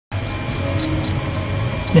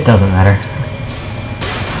It doesn't matter.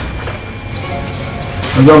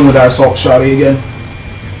 I'm going with that assault shotty again.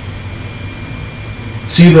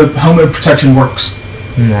 See, the helmet protection works.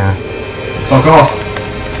 Nah. Fuck off.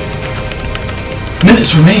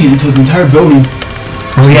 Minutes remain until the entire building.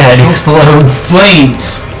 Oh yeah, it explodes.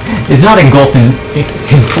 Flames. It's not engulfed in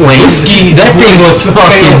flames. That thing was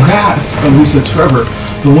fucking. Grass. At least it's Trevor,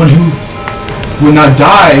 the one who would not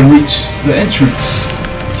die and reach the entrance.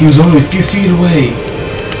 He was only a few feet away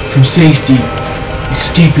from safety,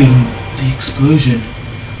 escaping the explosion.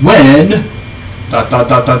 When When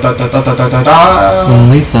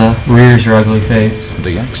Lisa rears her ugly face.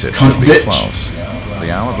 The exit should be close.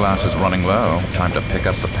 The hourglass is running low. Time to pick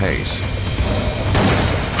up the pace.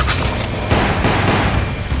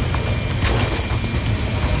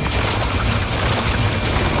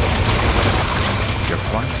 You're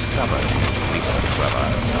quite stubborn, Lisa Trevor.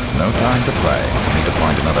 No time to play. Need to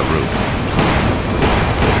find another route.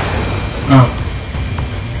 Oh.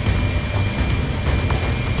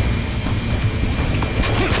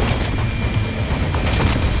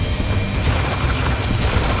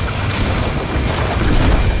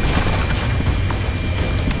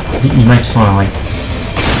 You might just want to like...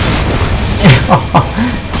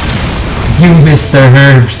 You missed the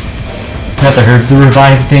herbs. Not the herbs, the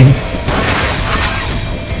revive thing.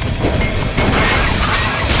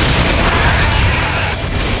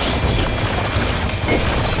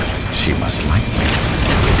 She must like me.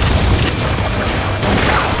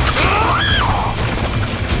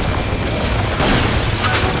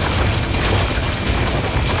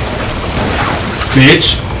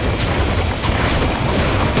 Bitch.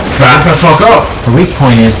 Back the fuck up! Her weak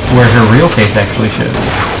point is where her real face actually shows.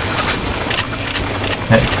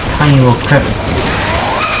 That tiny little crevice.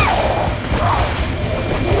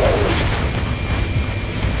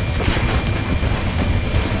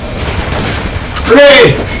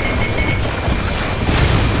 Grenade!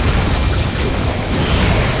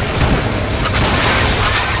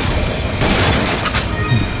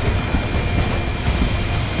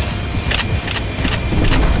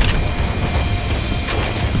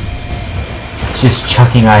 Just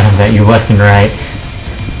chucking items at you left and right.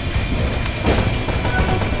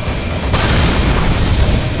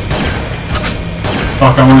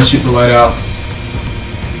 Fuck, I want to shoot the light out.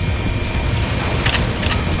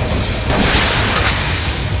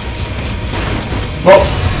 Well.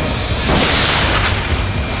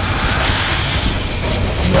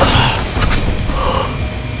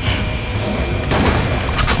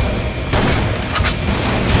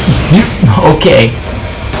 Okay.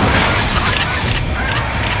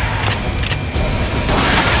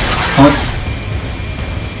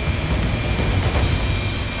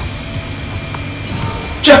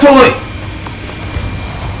 Jeff Bully!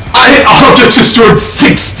 I hit objects destroyed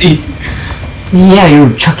 60! Yeah, you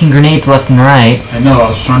were chucking grenades left and right. I know, I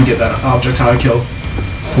was trying to get that object high kill.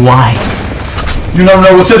 Why? You never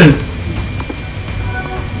know what's hidden.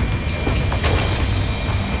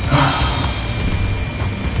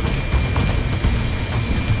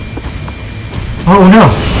 Oh no!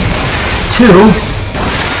 2?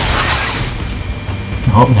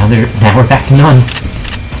 Oh, now we're back to none.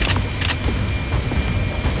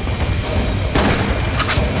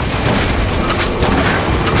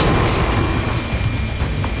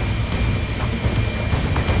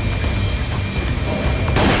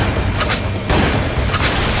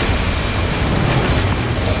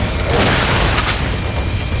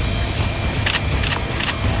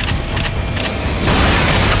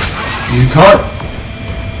 You can't.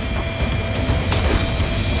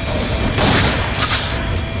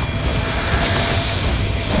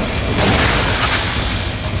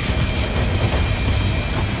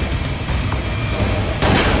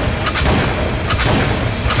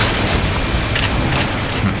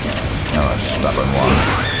 Oh, a stubborn one.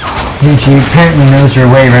 She apparently knows her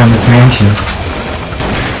way around this mansion.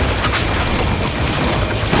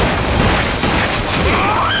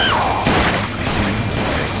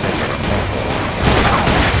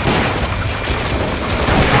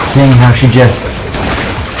 Seeing how she just...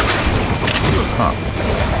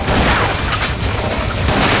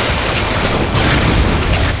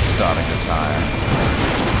 Starting to tire.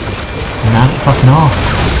 Not fucking off.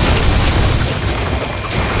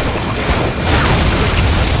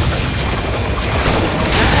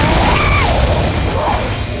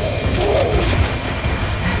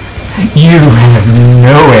 You have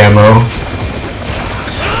no ammo.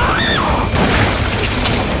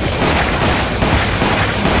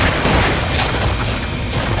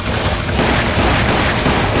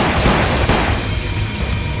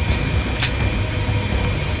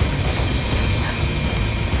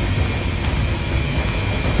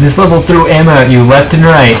 This level threw ammo at you left and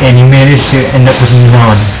right, and you managed to end up with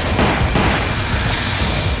none.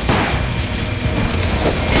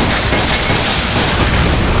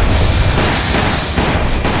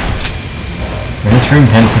 And this room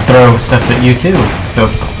tends to throw stuff at you too, so...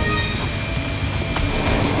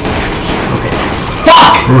 Okay.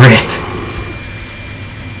 Fuck! RIP!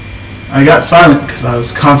 I got silent because I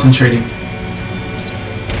was concentrating.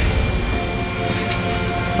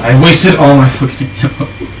 I wasted all my fucking ammo.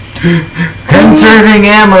 Conserving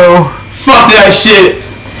ammo! Fuck that shit!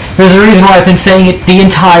 There's a reason why I've been saying it the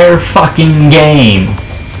entire fucking game.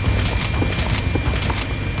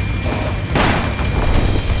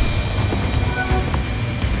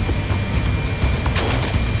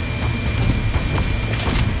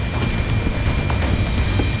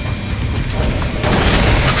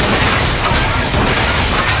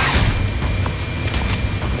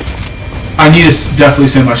 I need to definitely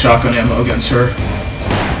send my shotgun ammo against her.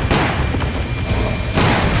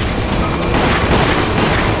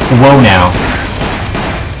 Whoa now.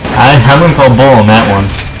 I'm gonna call bull on that one.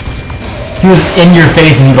 He was in your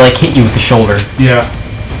face and he like hit you with the shoulder. Yeah.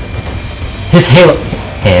 His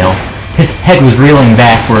his head was reeling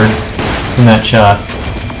backwards from that shot.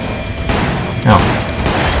 Oh.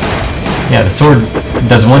 Yeah, the sword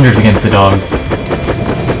does wonders against the dogs.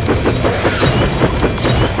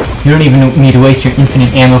 You don't even need to waste your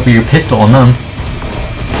infinite ammo for your pistol on them.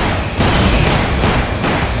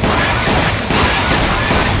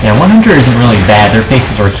 Yeah, 100 isn't really bad. Their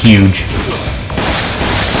faces are huge.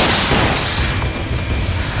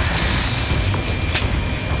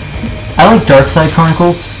 I like Darkside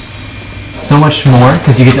Chronicles so much more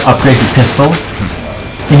because you get to upgrade your pistol,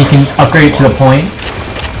 and you can upgrade it to the point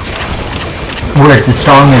where it's as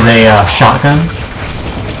strong as a shotgun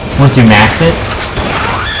once you max it.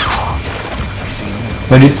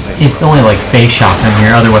 But it's only like base shotgun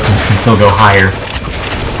here, other weapons can still go higher.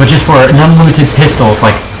 But just for an unlimited pistol, it's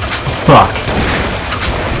like, fuck.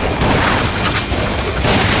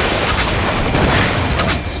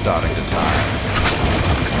 Starting to tire.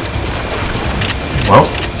 Well.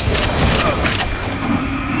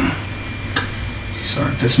 She's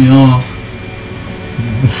starting to piss me off.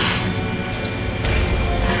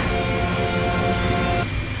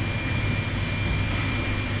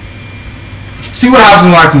 See what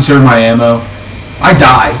happens when I conserve my ammo. I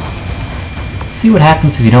die. See what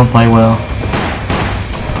happens if you don't play well.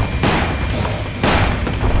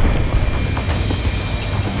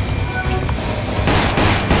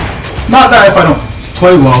 Not that if I don't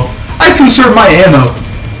play well. I conserve my ammo.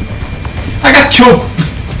 I got killed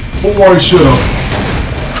before I should have.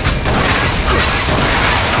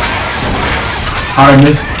 I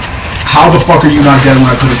missed. How the fuck are you not dead when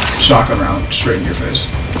I put a shotgun round straight in your face?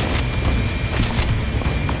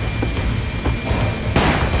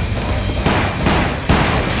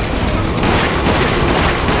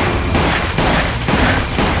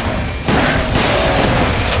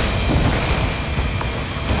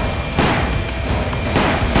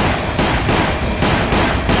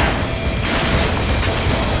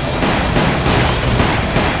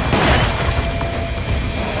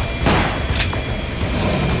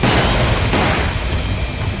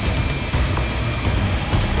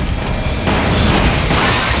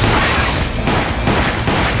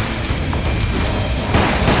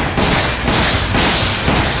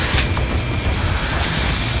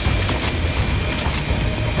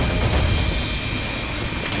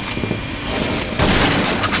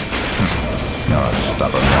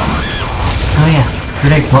 Stubborn one. Oh yeah,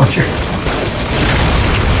 grenade launcher.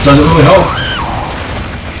 Doesn't really help.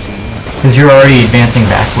 Because you're already advancing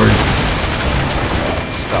backwards.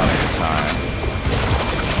 Starting to tire.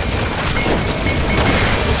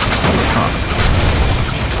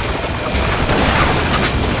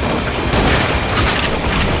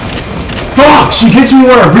 Fuck! She gets me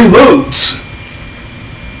when I reloads!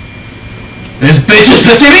 This bitch is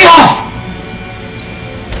pissing me off!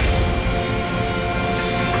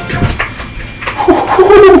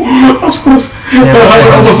 I was close. Yeah,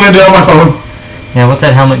 I almost landed on my phone. Yeah, what's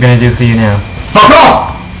that helmet gonna do for you now? Fuck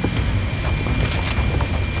off!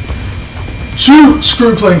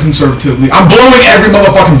 Screw playing conservatively. I'm blowing every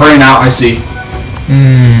motherfucking brain out I see.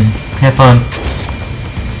 Have fun.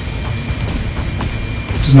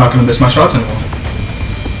 Just not gonna miss my shots anymore.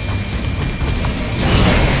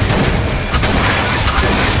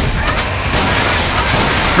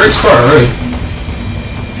 Great start already.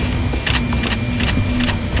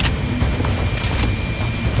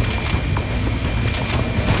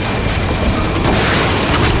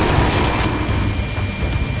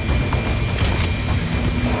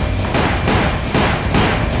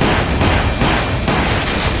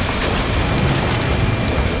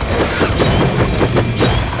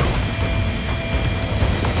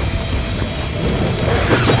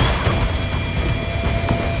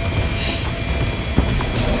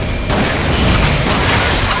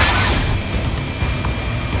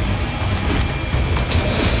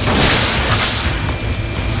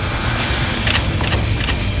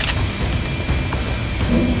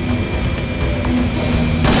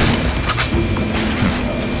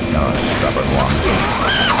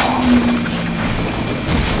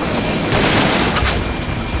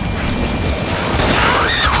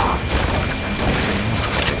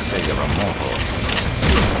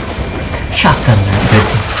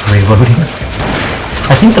 reloading.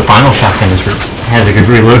 I think the final shotgun has a good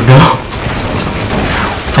reload though.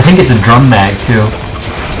 I think it's a drum mag too.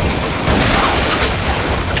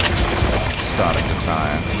 Starting to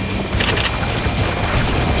tire.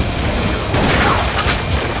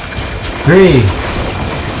 3,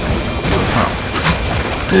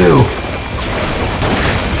 2.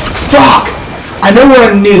 Fuck! I know what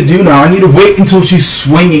I need to do now. I need to wait until she's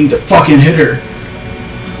swinging to fucking hit her.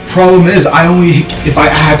 Problem is, if I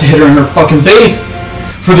have to hit her in her fucking face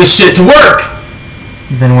for this shit to work.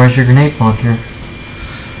 Then where's your grenade launcher?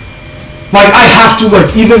 Like, I have to,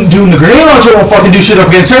 like, even doing the grenade launcher won't fucking do shit up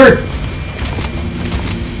against her.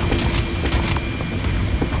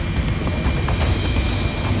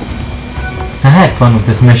 I had fun with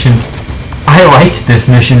this mission. I liked this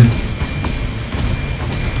mission.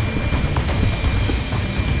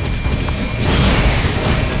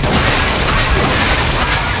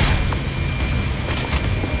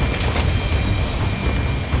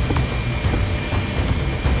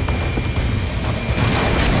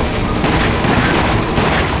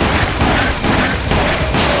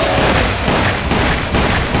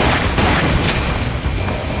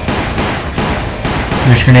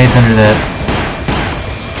 There's grenades under that.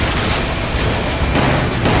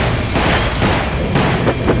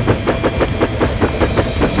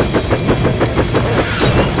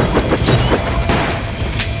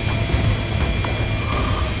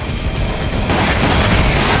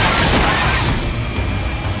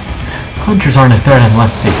 Hunters aren't a threat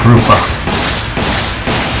unless they group up.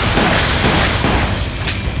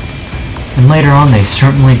 And later on they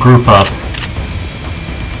certainly group up.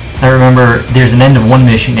 I remember there's an end of one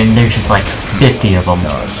mission and there's just like 50 of them.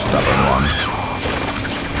 Oh, stubborn one.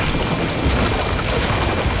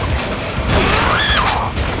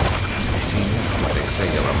 See, why they say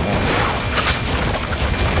you're immortal.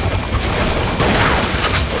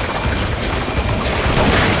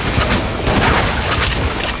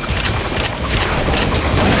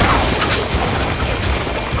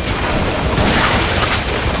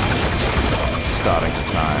 Starting to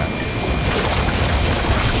tire.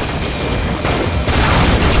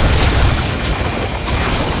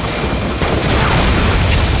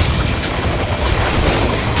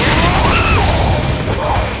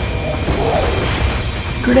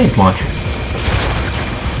 Grenade launcher.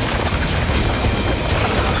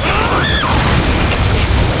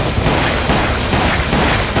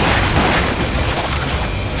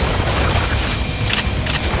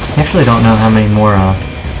 I actually don't know how many more,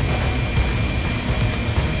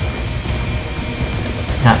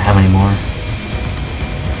 not how many more.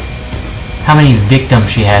 How many victims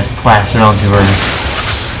she has plastered onto her.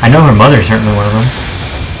 I know her mother's certainly one of them.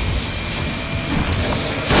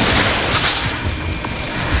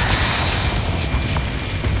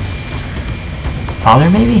 Father,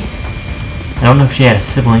 maybe? I don't know if she had a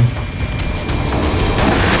sibling.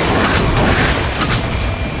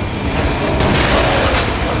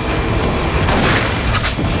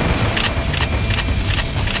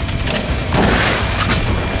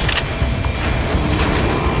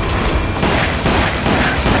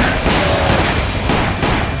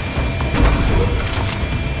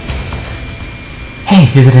 Hey,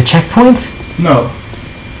 is it a checkpoint? No.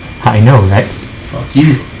 I know, right? Fuck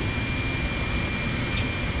you.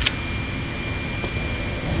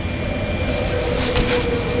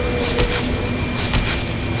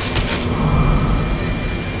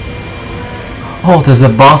 Oh, does the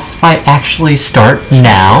boss fight actually start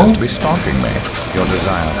now? To be stalking me. Your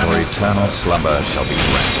desire for eternal slumber shall be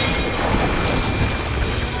granted.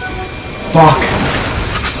 Fuck.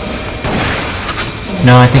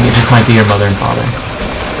 No, I think it just might be your mother and father.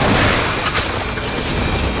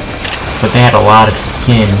 But they had a lot of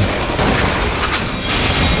skin.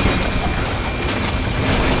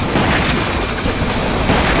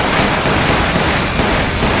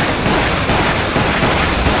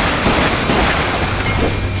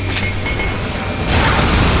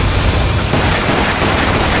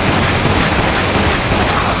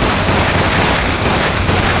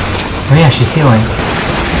 Oh yeah, she's healing.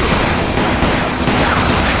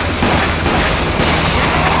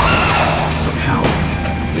 From hell,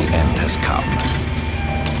 the end has come.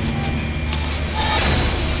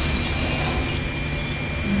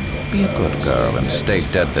 Be a good girl and stay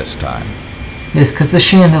dead this time. Yes, because the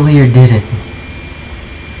chandelier did it.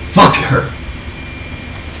 Fuck her.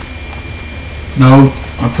 No,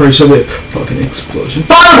 I'm pretty sure that fucking explosion.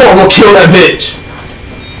 Fireball will kill that bitch!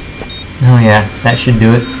 Oh yeah, that should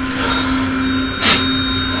do it.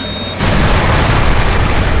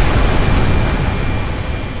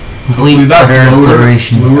 Hopefully that blew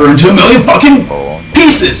her into a million fucking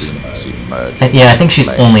pieces! emerging. Yeah, I think she's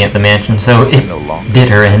only at the mansion, so it did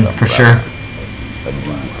her in, for sure. A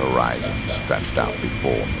new horizon stretched out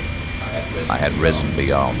before me. I had risen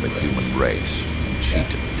beyond the human race and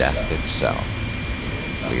cheated death itself,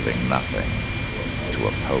 leaving nothing to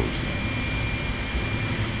oppose me.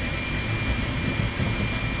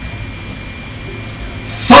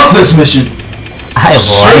 Fuck this mission! I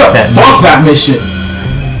Straight like up, that fuck mission. that mission!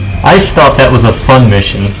 I thought that was a fun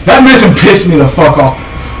mission. That mission pissed me the fuck off.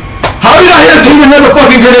 How did I have to take another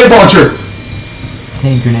fucking grenade launcher?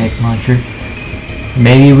 Hey, grenade launcher.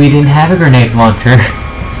 Maybe we didn't have a grenade launcher.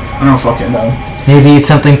 I don't fucking know. Maybe it's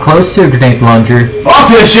something close to a grenade launcher. Fuck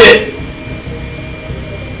this shit!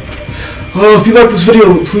 Well, if you like this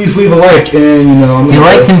video, please leave a like, and you know, I'm gonna... You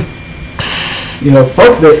liked him. You know,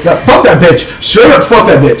 fuck that bitch. Straight up, fuck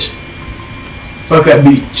that bitch. Fuck that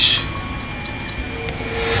beach.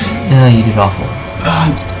 You did awful.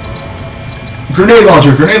 Grenade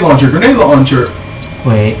launcher, grenade launcher, grenade launcher.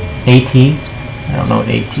 Wait, AT? I don't know what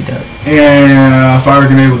AT does. And fire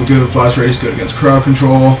grenade with a good blast radius, good against crowd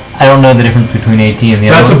control. I don't know the difference between AT and the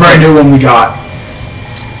other one. That's a brand new one we got.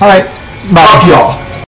 Alright, bye. Fuck y'all.